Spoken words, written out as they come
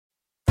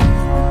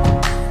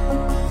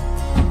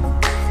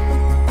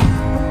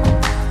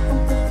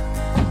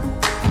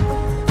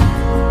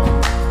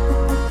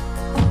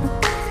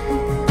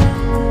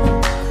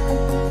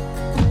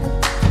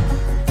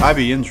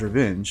IBM's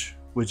Revenge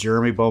with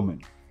Jeremy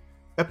Bowman,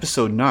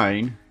 Episode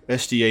 9,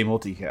 SDA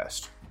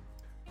Multicast.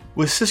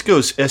 With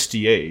Cisco's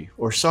SDA,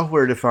 or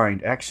Software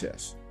Defined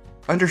Access,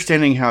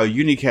 understanding how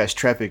unicast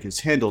traffic is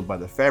handled by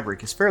the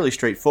fabric is fairly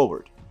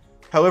straightforward.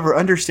 However,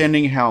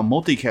 understanding how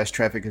multicast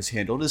traffic is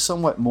handled is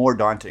somewhat more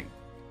daunting.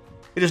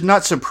 It is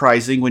not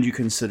surprising when you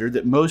consider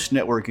that most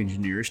network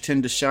engineers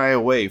tend to shy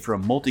away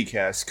from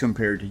multicast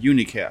compared to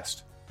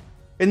unicast.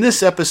 In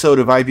this episode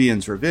of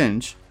IBM's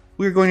Revenge,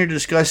 we are going to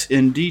discuss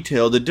in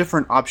detail the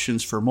different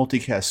options for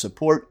multicast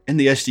support in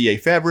the SDA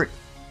fabric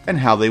and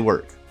how they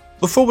work.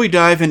 Before we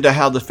dive into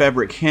how the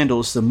fabric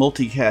handles the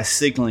multicast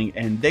signaling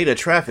and data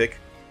traffic,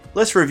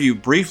 let's review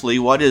briefly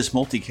what is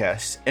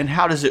multicast and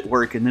how does it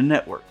work in the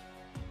network.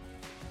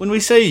 When we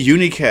say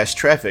unicast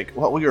traffic,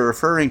 what we are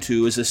referring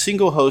to is a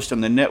single host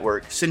on the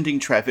network sending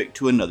traffic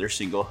to another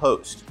single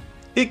host.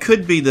 It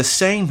could be the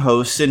same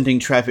host sending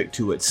traffic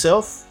to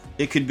itself,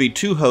 it could be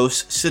two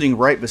hosts sitting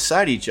right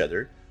beside each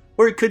other,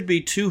 or it could be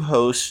two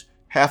hosts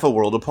half a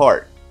world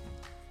apart.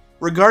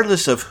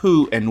 Regardless of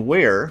who and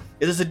where,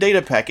 it is a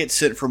data packet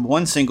sent from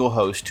one single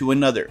host to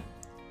another.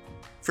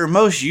 For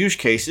most use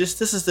cases,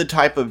 this is the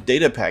type of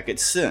data packet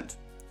sent.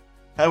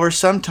 However,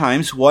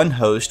 sometimes one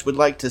host would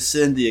like to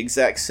send the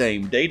exact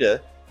same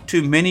data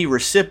to many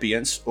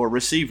recipients or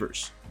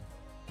receivers.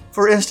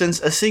 For instance,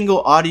 a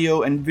single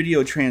audio and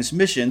video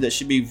transmission that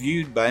should be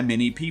viewed by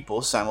many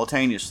people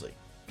simultaneously.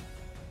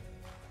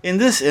 In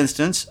this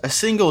instance, a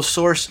single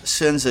source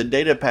sends a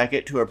data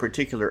packet to a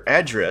particular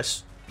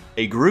address,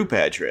 a group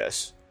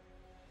address,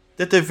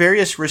 that the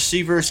various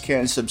receivers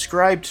can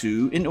subscribe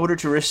to in order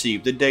to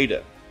receive the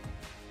data.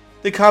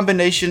 The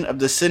combination of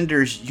the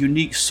sender's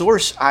unique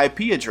source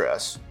IP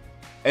address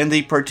and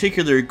the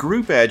particular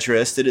group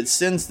address that it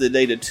sends the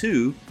data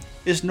to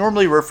is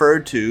normally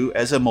referred to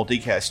as a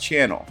multicast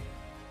channel.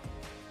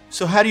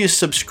 So how do you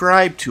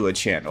subscribe to a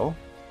channel?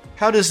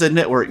 How does the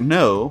network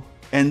know?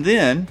 And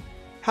then,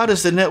 how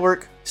does the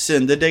network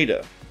send the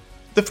data?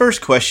 The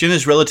first question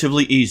is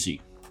relatively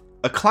easy.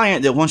 A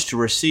client that wants to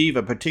receive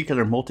a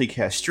particular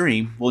multicast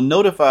stream will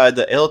notify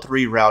the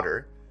L3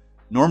 router,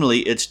 normally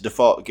its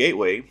default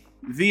gateway,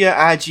 via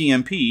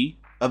IGMP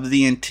of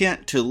the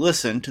intent to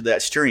listen to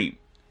that stream.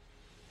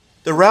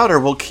 The router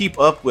will keep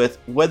up with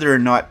whether or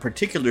not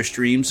particular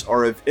streams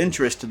are of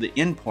interest to the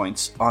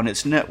endpoints on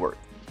its network.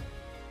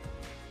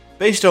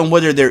 Based on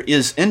whether there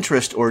is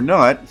interest or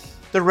not,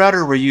 the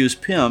router will use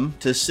PIM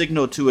to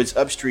signal to its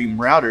upstream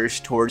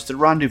routers towards the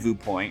rendezvous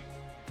point,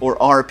 or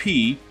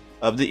RP,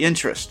 of the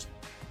interest.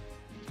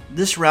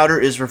 This router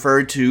is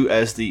referred to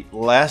as the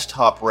last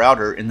hop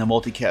router in the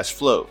multicast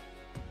flow.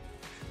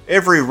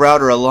 Every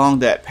router along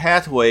that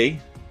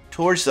pathway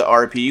towards the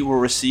RP will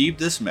receive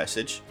this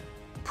message,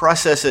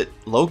 process it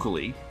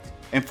locally,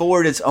 and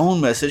forward its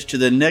own message to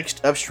the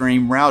next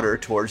upstream router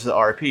towards the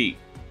RP.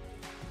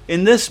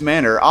 In this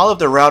manner, all of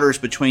the routers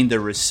between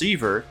the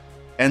receiver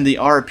and the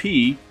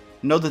RP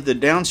know that the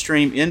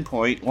downstream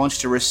endpoint wants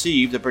to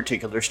receive the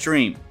particular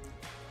stream.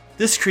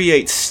 This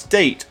creates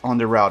state on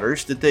the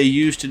routers that they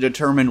use to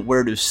determine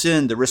where to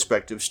send the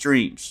respective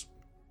streams.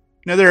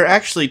 Now, there are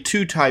actually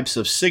two types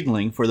of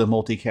signaling for the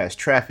multicast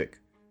traffic.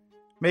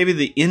 Maybe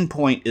the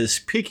endpoint is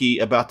picky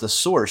about the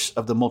source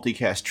of the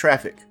multicast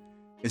traffic.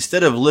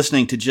 Instead of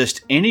listening to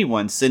just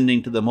anyone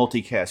sending to the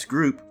multicast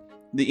group,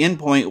 the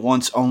endpoint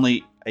wants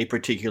only a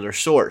particular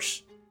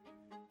source.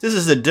 This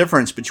is the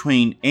difference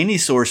between any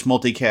source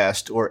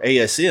multicast, or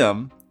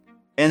ASM,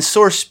 and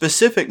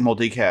source-specific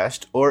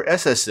multicast, or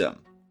SSM.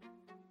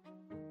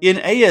 In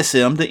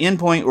ASM, the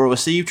endpoint will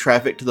receive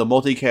traffic to the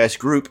multicast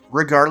group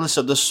regardless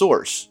of the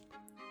source,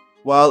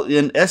 while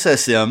in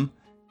SSM,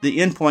 the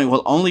endpoint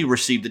will only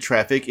receive the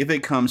traffic if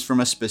it comes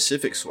from a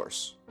specific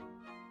source.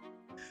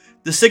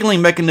 The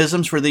signaling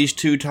mechanisms for these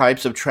two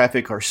types of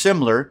traffic are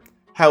similar.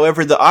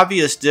 However, the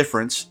obvious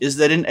difference is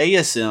that in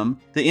ASM,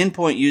 the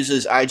endpoint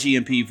uses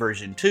IGMP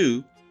version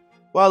 2,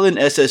 while in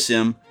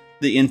SSM,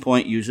 the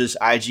endpoint uses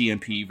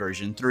IGMP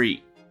version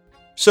 3.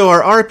 So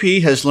our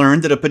RP has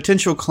learned that a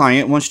potential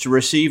client wants to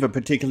receive a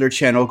particular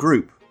channel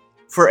group.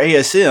 For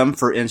ASM,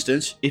 for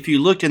instance, if you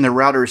looked in the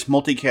router's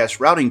multicast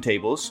routing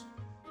tables,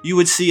 you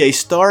would see a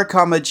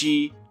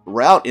 *G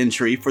route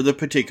entry for the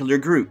particular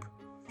group.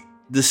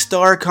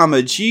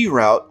 The *G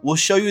route will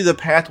show you the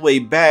pathway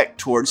back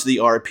towards the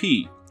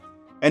RP,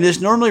 and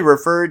is normally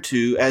referred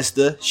to as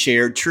the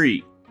shared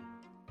tree.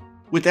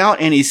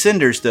 Without any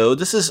senders though,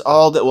 this is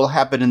all that will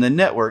happen in the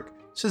network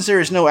since there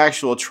is no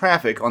actual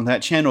traffic on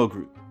that channel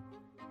group.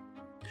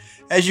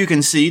 As you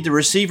can see, the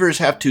receivers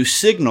have to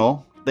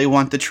signal they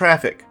want the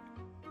traffic,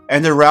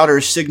 and the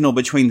routers signal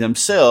between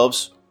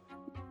themselves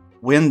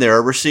when there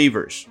are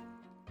receivers,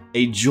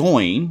 a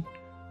join,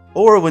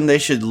 or when they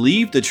should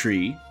leave the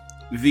tree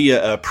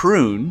via a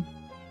prune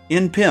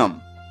in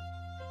PIM.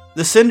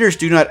 The senders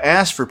do not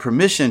ask for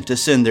permission to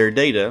send their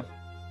data,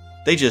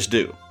 they just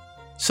do.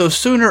 So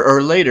sooner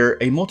or later,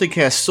 a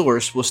multicast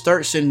source will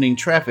start sending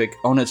traffic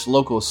on its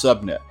local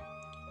subnet.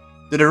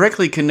 The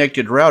directly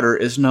connected router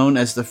is known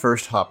as the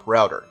first hop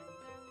router.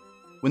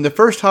 When the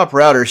first hop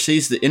router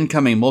sees the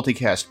incoming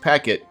multicast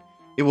packet,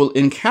 It will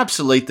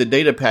encapsulate the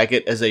data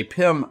packet as a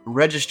PIM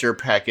register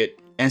packet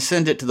and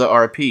send it to the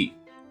RP.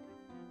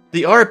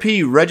 The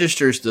RP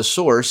registers the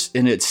source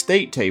in its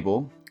state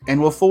table and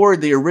will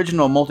forward the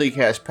original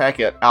multicast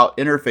packet out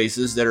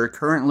interfaces that are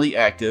currently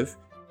active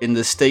in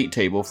the state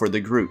table for the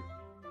group.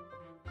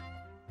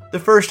 The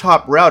first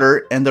hop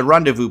router and the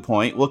rendezvous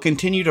point will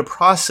continue to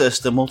process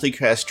the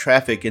multicast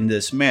traffic in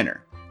this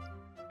manner.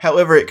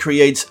 However, it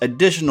creates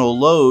additional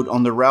load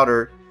on the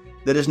router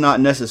that is not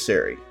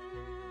necessary.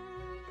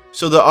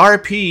 So the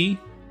RP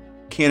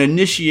can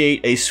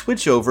initiate a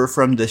switchover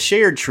from the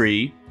shared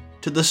tree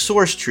to the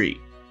source tree.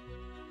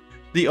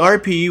 The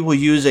RP will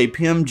use a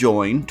PIM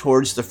join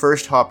towards the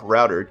first hop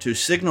router to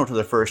signal to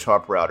the first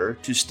hop router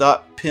to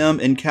stop PIM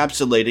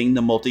encapsulating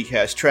the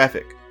multicast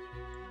traffic.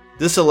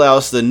 This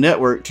allows the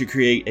network to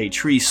create a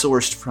tree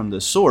sourced from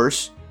the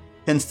source,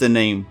 hence the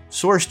name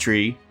source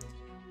tree,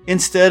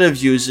 instead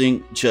of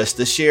using just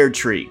the shared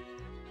tree.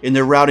 In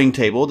the routing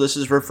table, this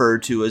is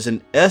referred to as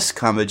an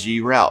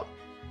S-G route.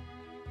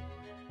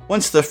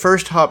 Once the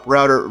first hop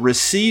router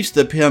receives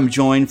the PIM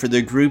join for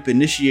the group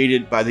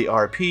initiated by the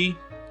RP,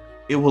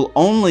 it will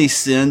only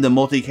send the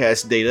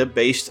multicast data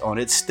based on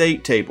its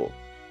state table.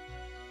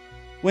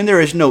 When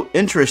there is no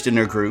interest in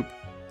a group,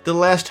 the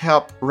last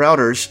hop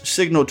routers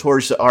signal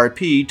towards the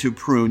RP to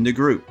prune the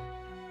group.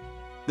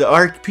 The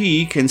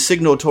RP can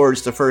signal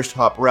towards the first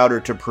hop router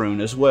to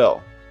prune as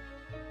well.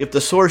 If the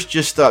source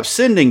just stops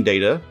sending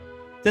data,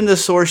 then the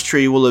source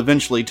tree will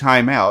eventually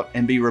time out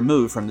and be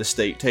removed from the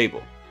state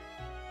table.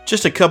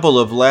 Just a couple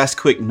of last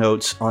quick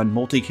notes on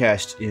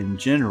multicast in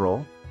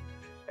general.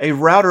 A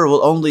router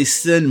will only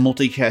send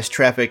multicast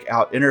traffic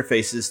out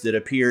interfaces that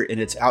appear in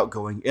its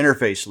outgoing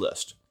interface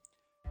list.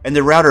 And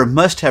the router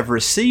must have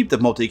received the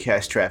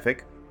multicast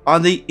traffic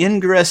on the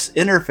ingress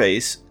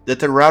interface that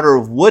the router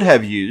would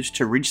have used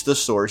to reach the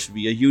source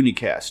via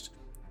unicast.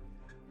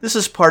 This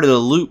is part of the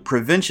loop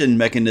prevention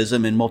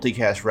mechanism in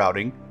multicast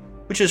routing,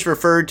 which is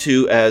referred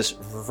to as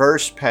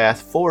reverse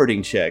path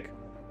forwarding check,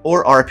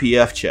 or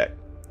RPF check.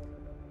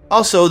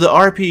 Also, the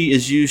RP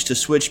is used to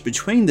switch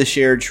between the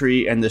shared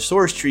tree and the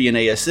source tree in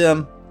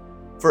ASM.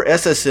 For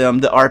SSM,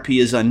 the RP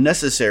is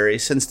unnecessary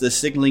since the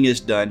signaling is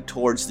done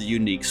towards the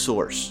unique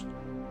source.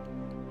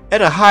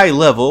 At a high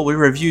level, we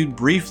reviewed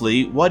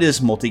briefly what is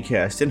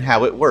multicast and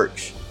how it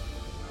works.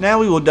 Now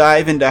we will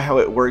dive into how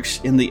it works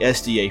in the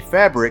SDA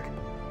fabric,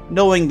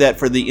 knowing that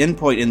for the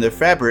endpoint in the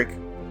fabric,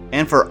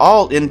 and for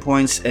all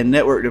endpoints and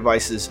network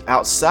devices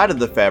outside of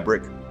the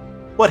fabric,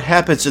 what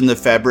happens in the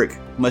fabric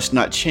must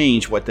not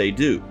change what they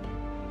do.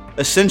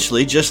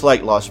 Essentially, just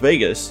like Las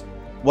Vegas,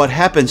 what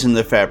happens in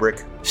the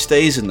fabric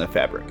stays in the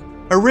fabric.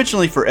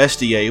 Originally for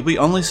SDA, we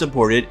only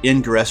supported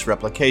ingress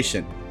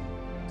replication.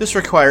 This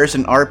requires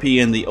an RP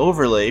in the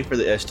overlay for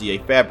the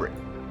SDA fabric.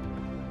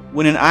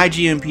 When an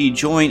IGMP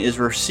join is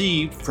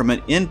received from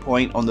an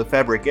endpoint on the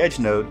fabric edge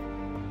node,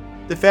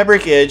 the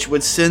fabric edge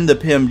would send the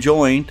PIM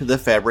join to the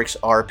fabric's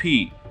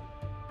RP.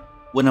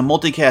 When a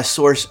multicast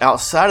source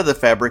outside of the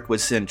fabric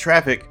would send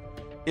traffic,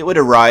 it would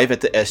arrive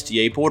at the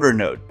SDA border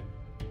node.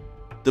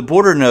 The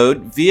border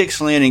node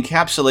VXLAN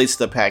encapsulates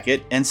the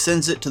packet and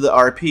sends it to the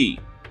RP.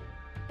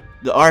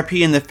 The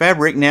RP in the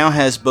fabric now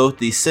has both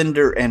the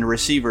sender and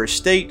receiver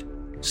state,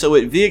 so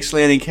it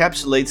VXLAN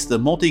encapsulates the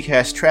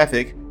multicast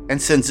traffic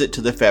and sends it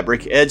to the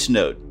fabric edge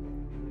node.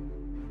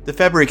 The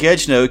fabric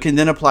edge node can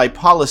then apply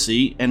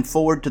policy and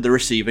forward to the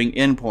receiving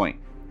endpoint.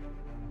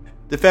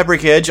 The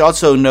fabric edge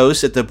also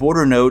knows that the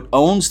border node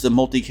owns the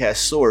multicast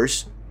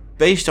source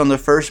based on the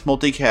first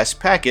multicast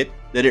packet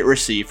that it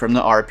received from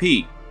the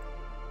RP.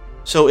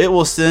 So it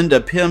will send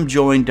a PIM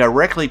join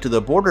directly to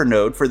the border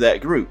node for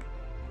that group.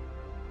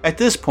 At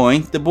this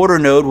point, the border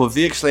node will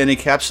VXLAN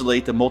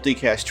encapsulate the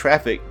multicast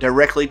traffic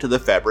directly to the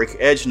fabric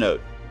edge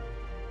node.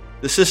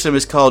 The system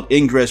is called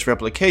ingress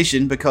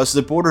replication because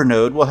the border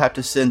node will have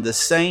to send the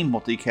same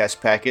multicast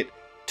packet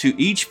to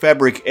each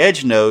fabric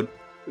edge node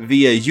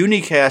via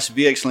unicast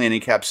VXLAN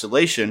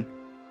encapsulation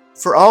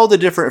for all the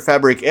different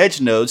fabric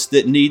edge nodes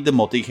that need the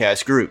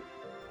multicast group.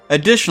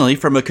 Additionally,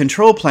 from a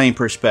control plane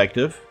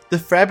perspective, the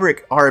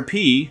fabric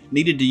RP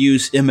needed to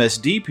use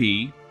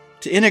MSDP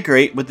to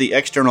integrate with the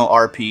external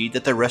RP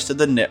that the rest of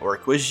the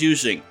network was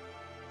using.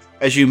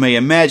 As you may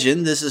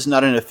imagine, this is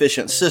not an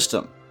efficient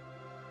system.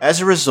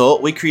 As a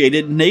result, we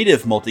created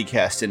native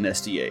multicast in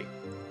SDA.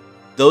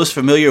 Those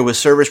familiar with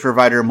service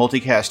provider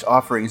multicast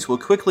offerings will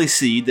quickly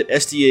see that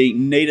SDA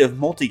native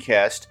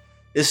multicast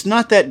is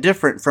not that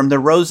different from the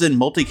Rosen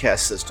multicast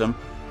system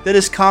that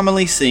is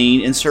commonly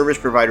seen in service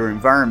provider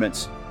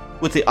environments,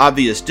 with the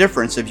obvious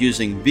difference of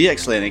using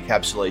VXLAN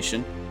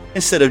encapsulation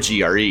instead of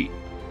GRE.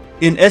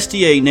 In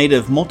SDA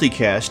native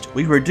multicast,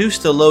 we reduce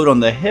the load on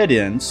the head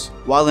ends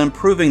while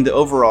improving the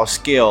overall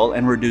scale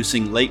and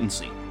reducing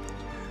latency.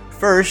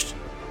 First,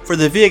 for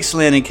the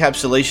VXLAN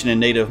encapsulation in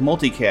native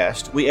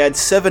multicast, we add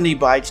 70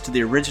 bytes to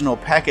the original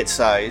packet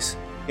size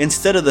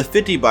instead of the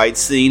 50 bytes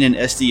seen in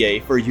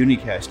SDA for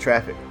unicast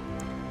traffic.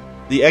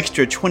 The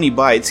extra 20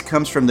 bytes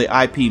comes from the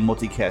IP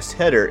multicast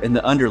header in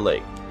the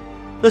underlay.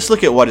 Let's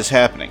look at what is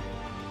happening.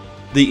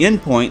 The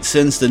endpoint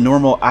sends the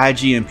normal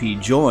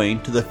IGMP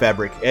join to the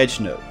fabric edge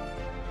node.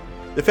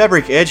 The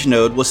fabric edge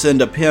node will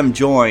send a PIM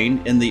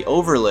join in the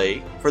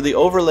overlay for the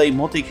overlay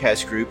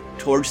multicast group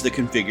towards the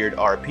configured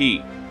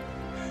RP.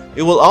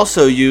 It will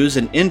also use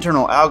an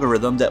internal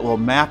algorithm that will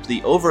map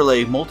the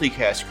overlay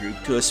multicast group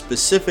to a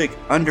specific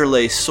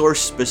underlay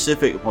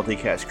source-specific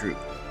multicast group.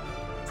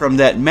 From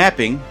that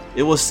mapping,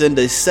 it will send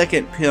a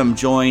second PIM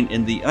join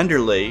in the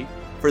underlay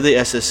for the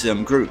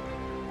SSM group.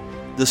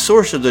 The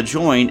source of the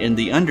join in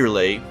the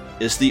underlay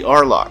is the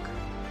RLock.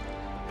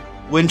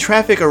 When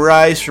traffic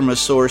arrives from a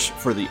source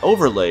for the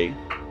overlay,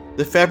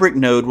 the fabric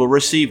node will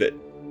receive it.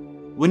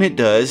 When it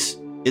does,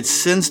 it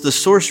sends the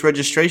source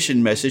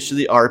registration message to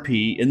the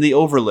RP in the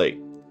overlay.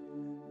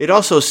 It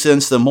also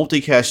sends the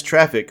multicast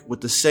traffic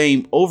with the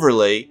same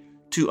overlay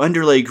to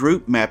underlay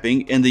group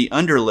mapping in the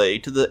underlay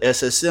to the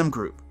SSM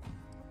group.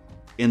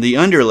 In the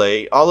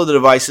underlay, all of the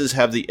devices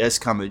have the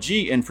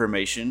S(G)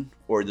 information,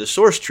 or the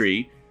source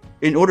tree,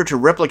 in order to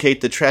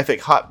replicate the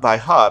traffic hop by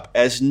hop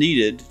as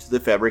needed to the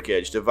fabric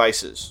edge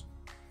devices.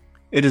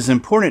 It is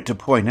important to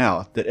point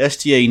out that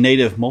SDA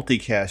native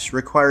multicast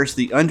requires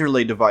the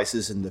underlay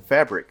devices in the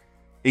fabric,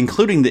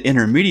 including the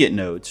intermediate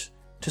nodes,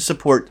 to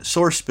support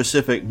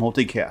source-specific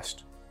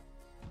multicast.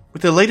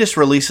 With the latest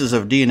releases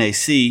of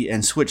DNAC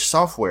and switch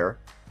software,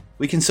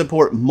 we can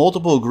support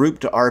multiple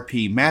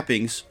group-to-RP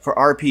mappings for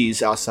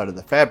RPs outside of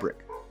the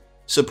fabric,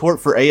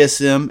 support for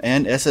ASM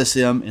and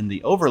SSM in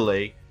the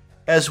overlay,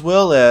 as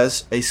well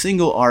as a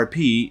single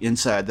RP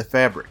inside the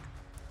fabric.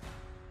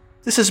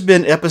 This has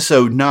been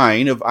episode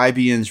 9 of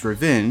IBN's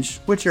Revenge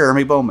with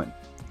Jeremy Bowman.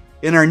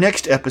 In our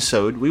next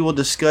episode, we will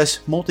discuss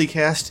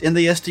multicast in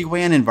the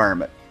SD-WAN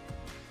environment.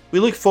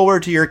 We look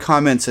forward to your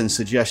comments and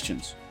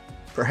suggestions.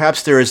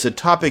 Perhaps there is a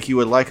topic you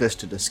would like us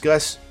to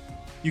discuss.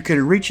 You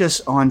can reach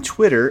us on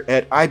Twitter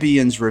at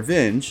IBN's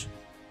Revenge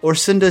or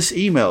send us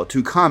email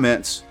to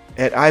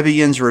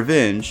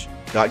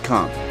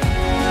comments@ibnsrevenge.com.